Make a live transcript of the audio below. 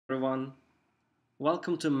Everyone,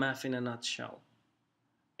 welcome to Math in a Nutshell.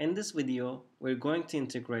 In this video, we're going to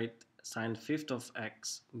integrate sine fifth of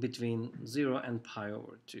x between 0 and pi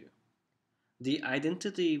over 2. The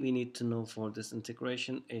identity we need to know for this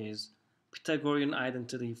integration is Pythagorean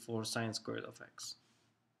identity for sine squared of x.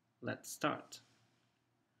 Let's start.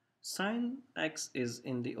 Sine x is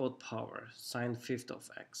in the odd power, sine fifth of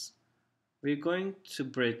x. We're going to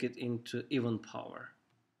break it into even power.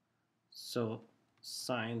 So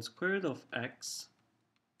sine squared of x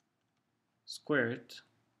squared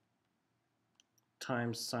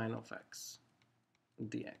times sine of x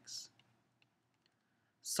dx.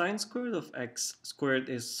 Sine squared of x squared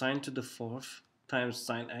is sine to the fourth times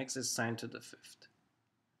sine x is sine to the fifth.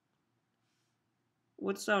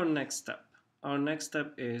 What's our next step? Our next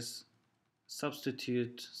step is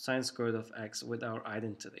substitute sine squared of x with our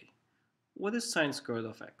identity. What is sine squared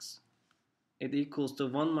of x? It equals to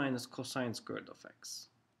 1 minus cosine squared of x.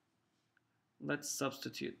 Let's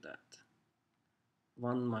substitute that.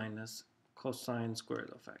 1 minus cosine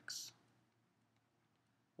squared of x.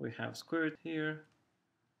 We have squared here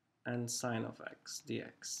and sine of x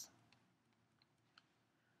dx.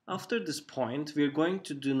 After this point, we are going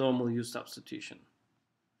to do normal u substitution.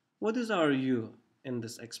 What is our u in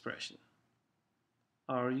this expression?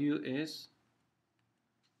 Our u is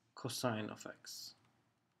cosine of x.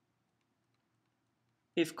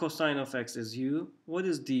 If cosine of x is u, what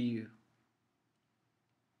is du?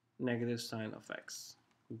 Negative sine of x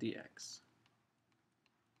dx.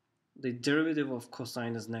 The derivative of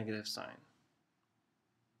cosine is negative sine.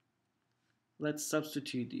 Let's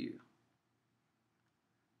substitute u.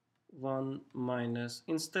 1 minus,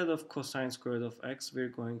 instead of cosine squared of x, we're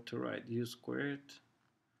going to write u squared,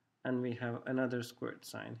 and we have another squared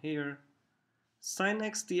sign here. Sine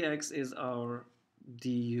x dx is our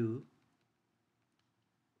du.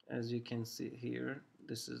 As you can see here,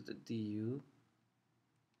 this is the du.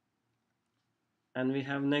 And we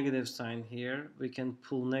have negative sign here. We can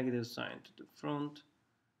pull negative sign to the front,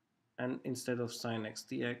 and instead of sine x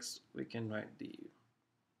dx, we can write du.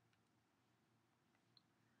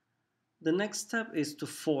 The next step is to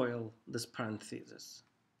FOIL this parenthesis.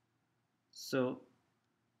 So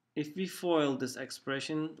if we FOIL this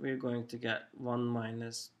expression, we're going to get 1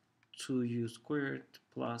 minus 2u squared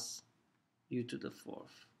plus u to the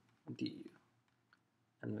fourth du.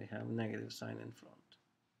 And we have negative sign in front.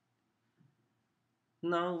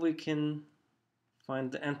 Now we can find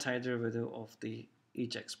the antiderivative of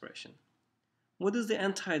each expression. What is the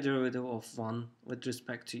antiderivative of 1 with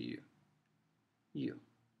respect to u? U.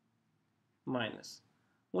 Minus.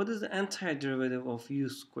 What is the antiderivative of u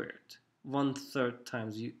squared? 1/3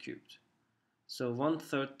 times u cubed. So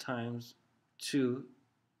 1/3 times 2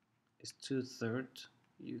 is 2/3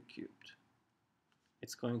 u cubed.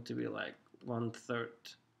 It's going to be like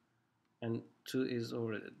 1/3, and 2 is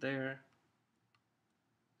already there.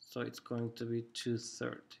 So it's going to be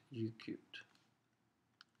 2/3 u cubed.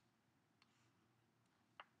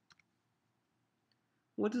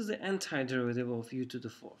 What is the antiderivative of u to the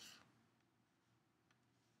fourth?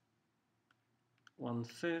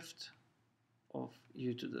 1/5 of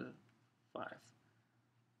u to the 5.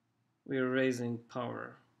 We are raising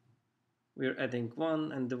power. We are adding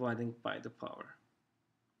 1 and dividing by the power.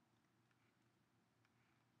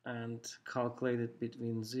 And calculate it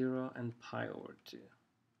between 0 and pi over 2.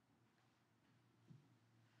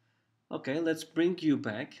 Okay, let's bring u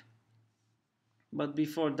back. But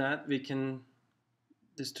before that, we can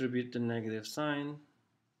distribute the negative sign.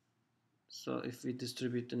 So if we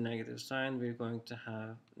distribute the negative sign, we're going to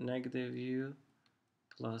have negative u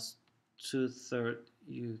plus 2/3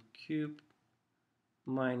 u cubed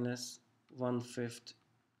minus 1/5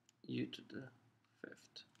 u to the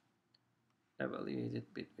fifth,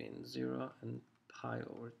 evaluated between 0 and pi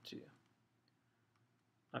over 2.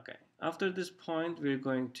 Okay, after this point, we're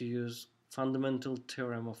going to use fundamental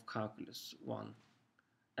theorem of calculus 1,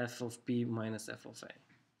 f of b minus f of a.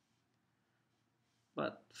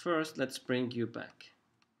 But first, let's bring u back.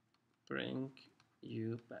 Bring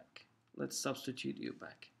u back. Let's substitute u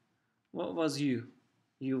back. What was u?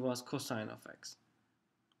 U was cosine of x.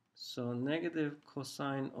 So negative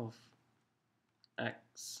cosine of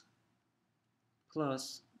x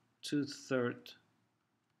plus 2/3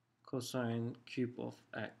 cosine cube of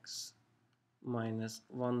x minus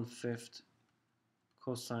 1/5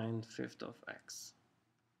 cosine fifth of x.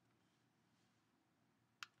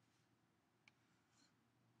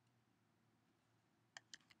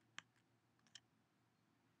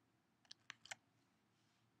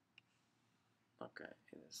 Okay,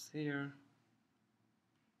 it is here.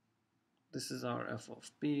 This is our f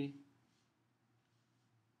of b.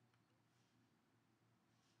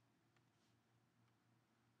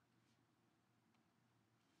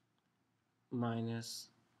 minus,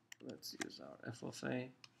 let's use our f of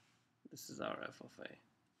a. This is our f of a.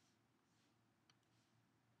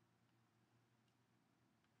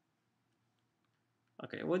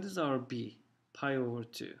 Okay, what is our b? Pi over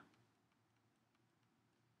 2.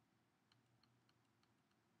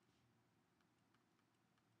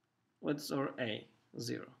 What's our a?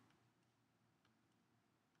 0.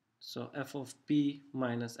 So f of b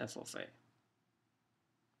minus f of a.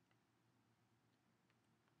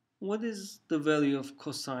 What is the value of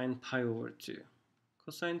cosine pi over 2?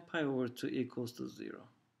 Cosine pi over 2 equals to 0.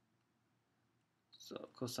 So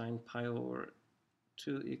cosine pi over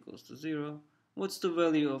 2 equals to 0. What's the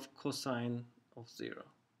value of cosine of 0?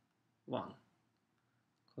 1.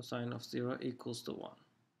 Cosine of 0 equals to 1.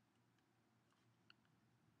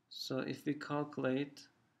 So if we calculate,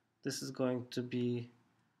 this is going to be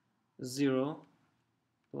 0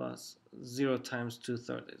 plus 0 times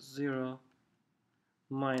 2/3 is 0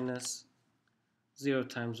 minus 0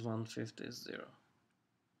 times 1/5 is 0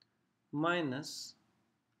 minus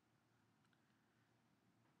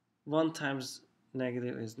 1 times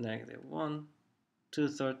negative is negative 1,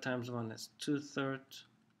 2/3 times 1 is 2/3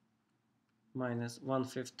 minus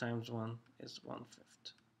 1/5 times 1 is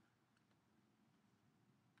 1/5.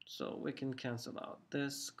 So we can cancel out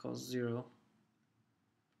this, cos 0,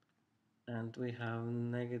 and we have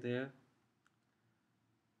negative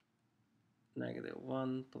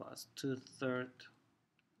 1 plus 2/3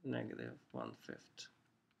 negative 1/5.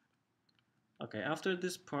 Okay, after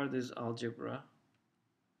this part is algebra,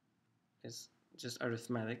 is just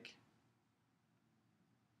arithmetic.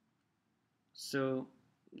 So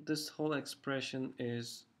this whole expression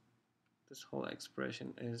is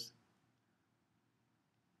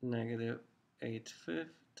negative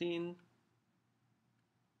 8/15,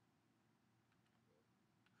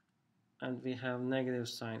 and we have negative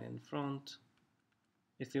sign in front.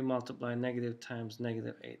 If you multiply negative times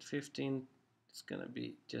negative 8/15, it's gonna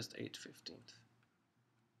be just 8/15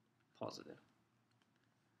 positive.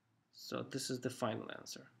 So this is the final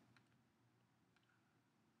answer.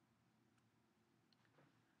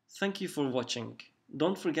 Thank you for watching.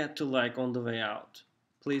 Don't forget to like on the way out.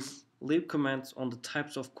 Please leave comments on the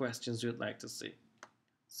types of questions you'd like to see.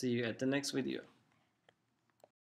 See you at the next video.